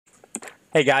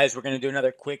Hey guys, we're going to do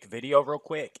another quick video real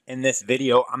quick. In this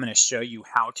video, I'm going to show you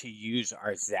how to use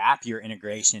our Zapier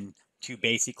integration to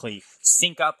basically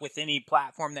sync up with any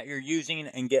platform that you're using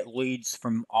and get leads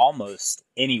from almost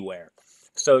anywhere.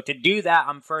 So to do that,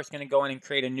 I'm first going to go in and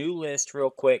create a new list real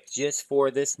quick just for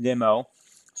this demo.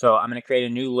 So I'm going to create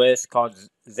a new list called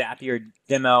Zapier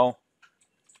Demo.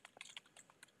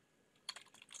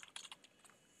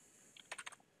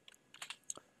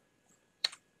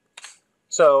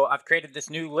 So I've created this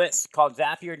new list called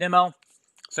Zapier Demo.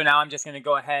 So now I'm just going to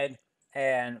go ahead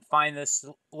and find this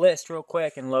list real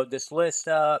quick and load this list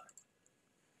up.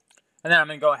 And then I'm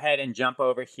going to go ahead and jump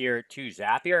over here to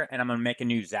Zapier and I'm going to make a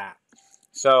new Zap.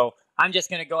 So I'm just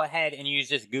going to go ahead and use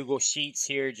this Google Sheets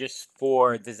here just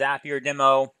for the Zapier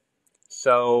demo.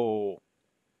 So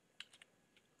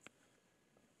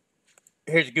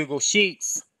here's Google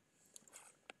Sheets.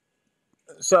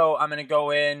 So I'm going to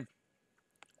go in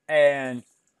and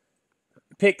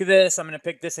pick this. I'm going to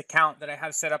pick this account that I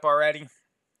have set up already.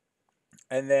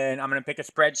 And then I'm going to pick a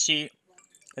spreadsheet.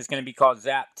 It's going to be called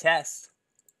Zap Test.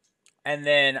 And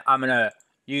then I'm going to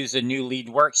use a new lead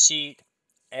worksheet.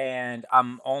 And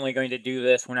I'm only going to do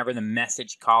this whenever the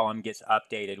message column gets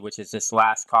updated, which is this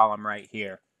last column right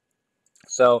here.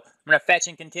 So I'm going to fetch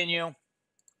and continue.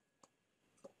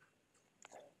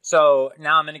 So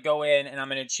now I'm going to go in and I'm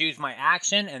going to choose my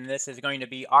action, and this is going to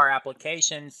be our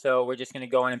application. So we're just going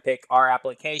to go in and pick our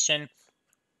application.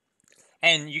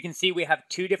 And you can see we have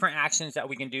two different actions that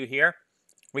we can do here.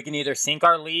 We can either sync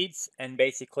our leads and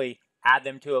basically add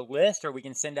them to a list, or we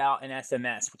can send out an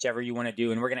SMS, whichever you want to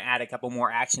do. And we're going to add a couple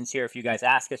more actions here if you guys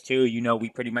ask us to. You know, we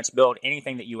pretty much build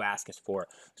anything that you ask us for.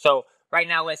 So right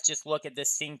now, let's just look at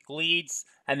this sync leads,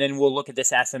 and then we'll look at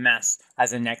this SMS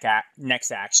as a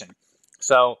next action.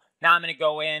 So now I'm going to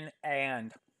go in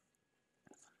and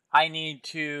I need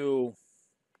to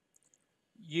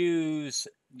use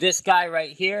this guy right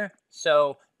here.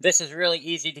 So this is really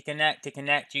easy to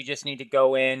connect. You just need to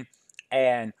go in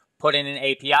and put in an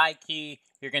API key.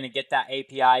 You're going to get that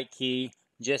API key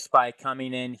just by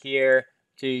coming in here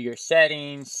to your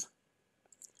settings.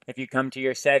 If you come to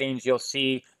your settings, you'll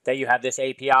see that you have this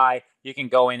API. You can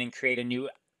go in and create a new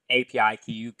API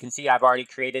key. You can see I've already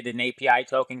created an API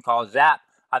token called Zap.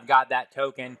 I've got that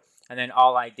token, and then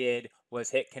all I did was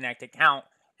hit connect account,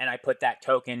 and I put that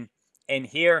token in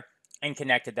here and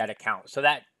connected that account. So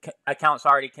that account's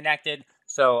already connected.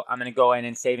 So I'm going to go in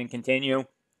and save and continue.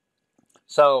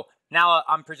 So now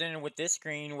I'm presented with this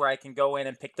screen where I can go in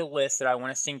and pick the list that I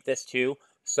want to sync this to.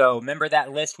 So remember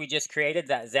that list we just created,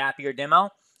 that Zapier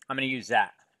demo? I'm going to use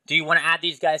that. Do you want to add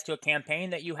these guys to a campaign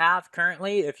that you have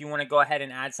currently? If you want to go ahead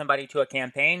and add somebody to a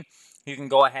campaign, you can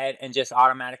go ahead and just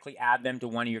automatically add them to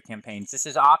one of your campaigns. This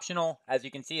is optional. As you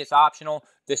can see, it's optional.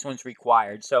 This one's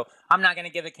required. So I'm not going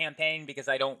to give a campaign because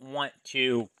I don't want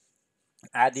to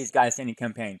add these guys to any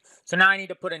campaign. So now I need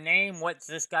to put a name. What's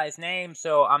this guy's name?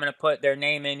 So I'm going to put their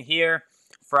name in here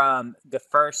from the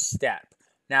first step.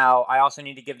 Now I also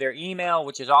need to give their email,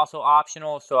 which is also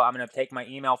optional. So I'm going to take my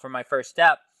email from my first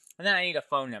step. And then I need a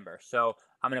phone number. So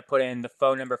I'm going to put in the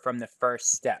phone number from the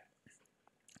first step.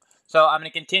 So I'm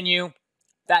going to continue.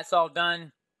 That's all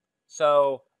done.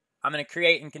 So I'm going to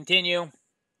create and continue.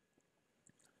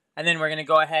 And then we're going to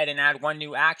go ahead and add one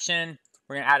new action.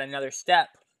 We're going to add another step,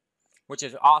 which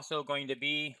is also going to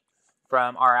be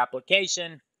from our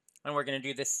application. And we're going to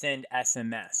do this send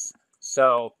SMS.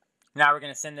 So now we're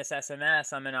going to send this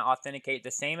SMS. I'm going to authenticate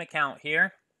the same account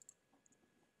here.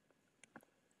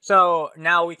 So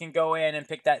now we can go in and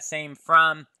pick that same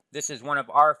from. This is one of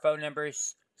our phone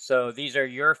numbers. So these are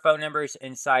your phone numbers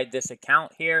inside this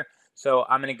account here. So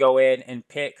I'm going to go in and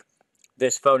pick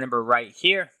this phone number right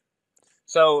here.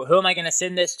 So who am I going to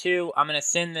send this to? I'm going to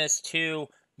send this to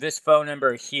this phone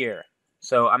number here.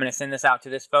 So I'm going to send this out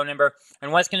to this phone number.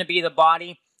 And what's going to be the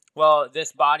body? Well,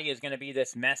 this body is going to be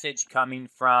this message coming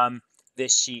from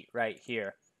this sheet right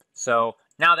here. So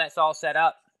now that's all set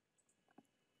up.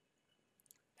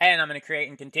 And I'm going to create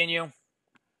and continue.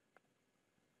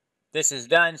 This is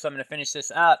done, so I'm going to finish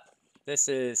this up. This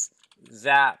is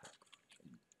Zap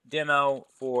Demo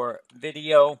for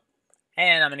video.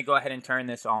 And I'm going to go ahead and turn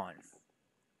this on.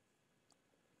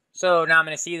 So now I'm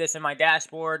going to see this in my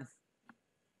dashboard.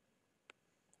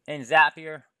 In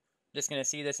Zapier. I'm just going to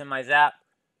see this in my Zap.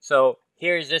 So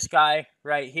here's this guy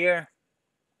right here.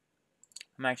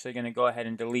 I'm actually going to go ahead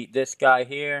and delete this guy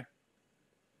here.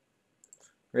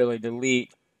 Really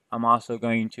delete. I'm also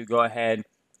going to go ahead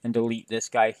and delete this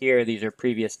guy here. These are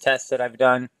previous tests that I've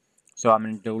done. So I'm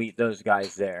going to delete those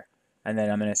guys there. And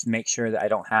then I'm going to make sure that I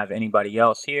don't have anybody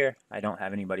else here. I don't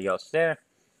have anybody else there.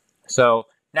 So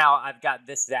now I've got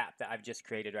this Zap that I've just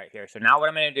created right here. So now what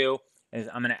I'm going to do is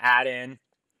I'm going to add in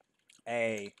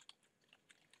a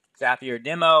Zapier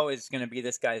Demo. Is going to be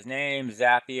this guy's name,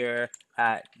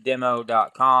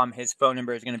 Zapier@demo.com. His phone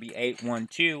number is going to be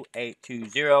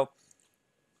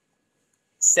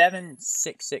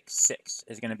 812-820-7666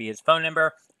 is going to be his phone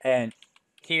number. And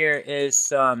here is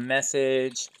some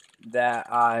message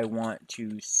that I want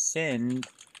to send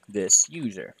this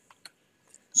user.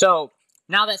 So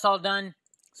now that's all done.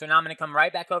 So now I'm going to come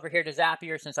right back over here to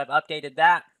Zapier since I've updated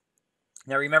that.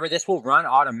 Now remember, this will run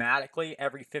automatically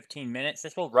every 15 minutes.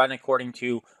 This will run according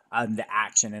to the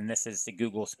action, and this is the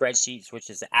Google Spreadsheets,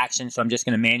 which is the action. So I'm just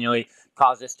going to manually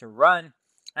cause this to run,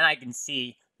 and I can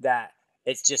see that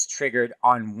it's just triggered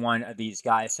on one of these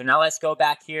guys. So now let's go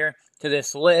back here to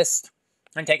this list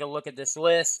and take a look at this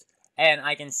list, and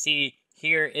I can see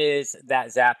here is that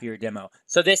Zapier demo.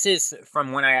 So this is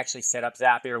from when I actually set up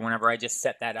Zapier. Whenever I just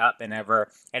set that up and ever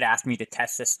it asked me to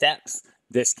test the steps,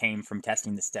 this came from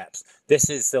testing the steps. This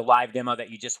is the live demo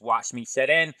that you just watched me set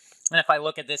in. And if I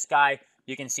look at this guy,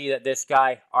 you can see that this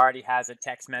guy already has a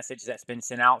text message that's been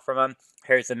sent out from him.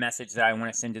 Here's the message that I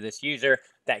want to send to this user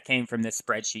that came from this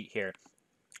spreadsheet here.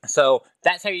 So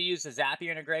that's how you use the Zapier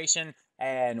integration.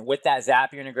 And with that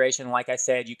Zapier integration, like I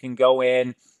said, you can go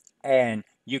in and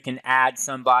you can add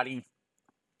somebody.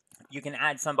 You can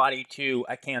add somebody to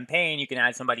a campaign. You can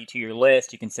add somebody to your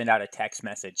list. You can send out a text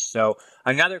message. So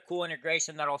another cool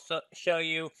integration that I'll show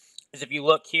you is if you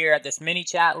look here at this mini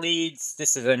chat leads,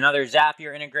 this is another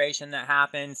Zapier integration that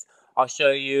happens. I'll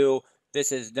show you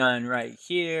this is done right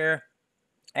here,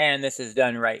 and this is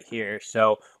done right here.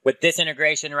 So with this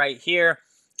integration right here,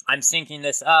 I'm syncing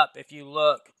this up. If you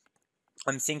look,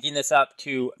 I'm syncing this up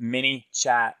to mini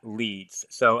chat leads.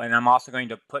 So, and I'm also going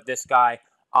to put this guy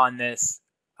on this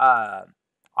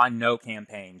on no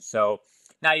campaign. So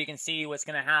now you can see what's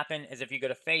going to happen is if you go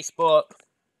to Facebook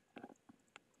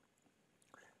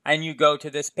and you go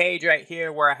to this page right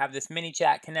here where I have this mini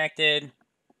chat connected,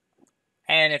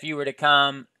 and if you were to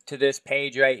come to this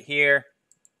page right here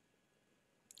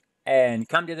and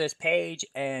come to this page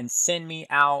and send me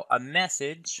out a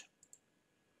message.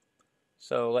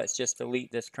 So let's just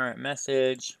delete this current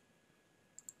message.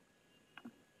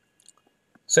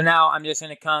 So now I'm just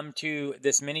going to come to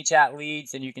this mini chat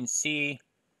leads, and you can see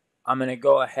I'm going to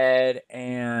go ahead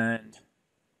and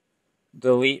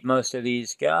delete most of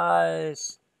these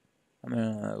guys. I'm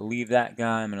going to leave that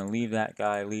guy. I'm going to leave that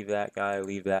guy, leave that guy,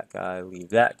 leave that guy, leave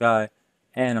that guy,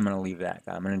 and I'm going to leave that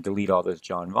guy. I'm going to delete all those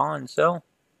John Vaughn. So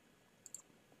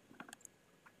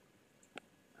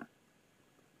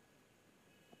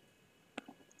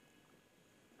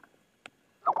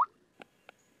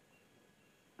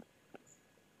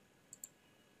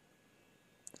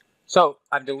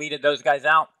I've deleted those guys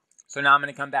out. So now I'm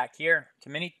going to come back here to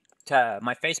my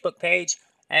Facebook page,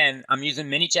 and I'm using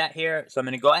MiniChat here. So I'm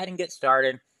going to go ahead and get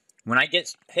started. When I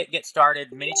hit get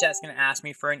started, MiniChat's going to ask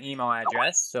me for an email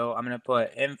address. So I'm going to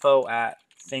put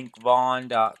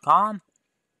info@thinkvaughn.com.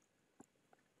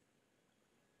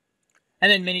 And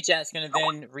then MiniChat's going to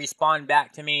then respond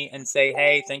back to me and say,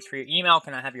 hey, thanks for your email.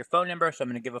 Can I have your phone number? So I'm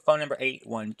going to give a phone number,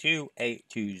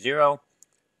 812-820-5557.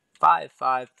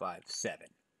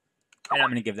 And I'm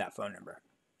going to give that phone number.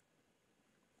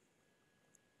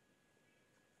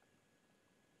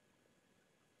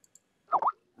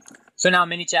 So now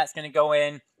MiniChat's going to go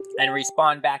in and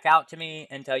respond back out to me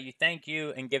and tell you thank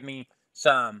you and give me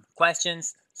some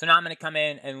questions. So now I'm going to come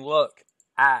in and look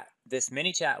at this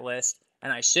MiniChat list,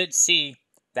 and I should see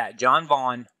that John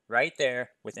Vaughn right there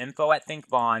with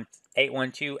info@thinkvaughn,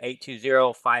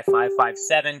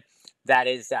 812-820-5557. That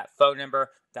is that phone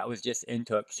number that was just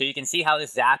intook. So you can see how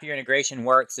this Zapier integration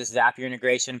works. This Zapier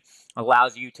integration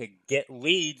allows you to get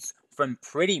leads from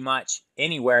pretty much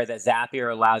anywhere that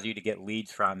Zapier allows you to get leads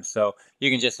from. So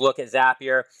you can just look at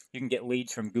Zapier. You can get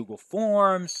leads from Google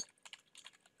Forms.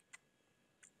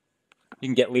 You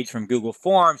can get leads from Google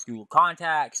Forms, Google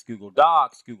Contacts, Google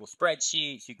Docs, Google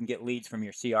Spreadsheets. You can get leads from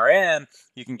your CRM.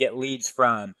 You can get leads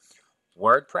from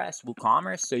WordPress,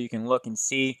 WooCommerce. So you can look and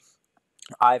see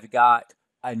I've got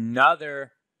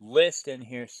another list in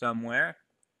here somewhere.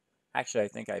 Actually, I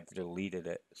think I've deleted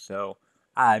it. So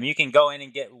you can go in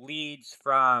and get leads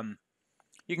from,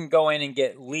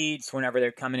 whenever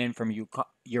they're coming in from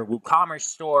your WooCommerce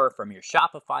store, from your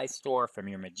Shopify store, from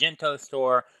your Magento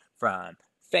store, from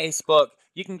Facebook.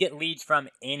 You can get leads from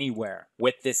anywhere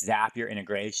with this Zapier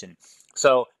integration.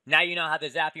 So now you know how the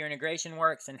Zapier integration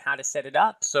works and how to set it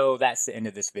up. So that's the end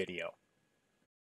of this video.